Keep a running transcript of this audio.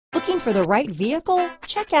Looking for the right vehicle?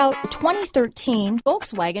 Check out 2013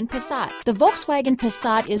 Volkswagen Passat. The Volkswagen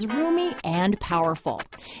Passat is roomy and powerful.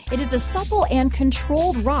 It is a supple and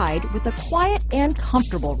controlled ride with a quiet and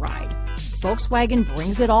comfortable ride. Volkswagen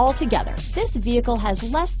brings it all together. This vehicle has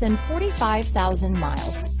less than 45,000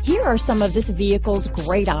 miles. Here are some of this vehicle's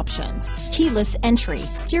great options: keyless entry,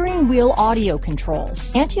 steering wheel audio controls,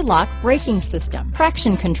 anti-lock braking system,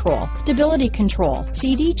 traction control, stability control,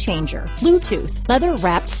 CD changer, Bluetooth,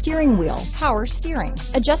 leather-wrapped steering wheel, power steering,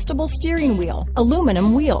 adjustable steering wheel,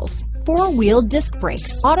 aluminum wheels, four-wheel disc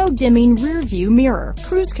brakes, auto-dimming rear-view mirror,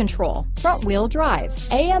 cruise control, front-wheel drive,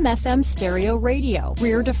 AM/FM stereo radio,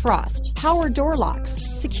 rear defrost, power door locks,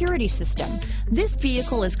 security system. This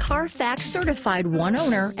vehicle is CARFAX certified one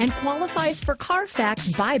owner and qualifies for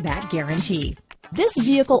CARFAX buyback guarantee. This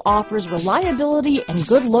vehicle offers reliability and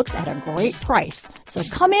good looks at a great price. So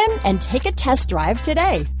come in and take a test drive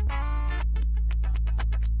today.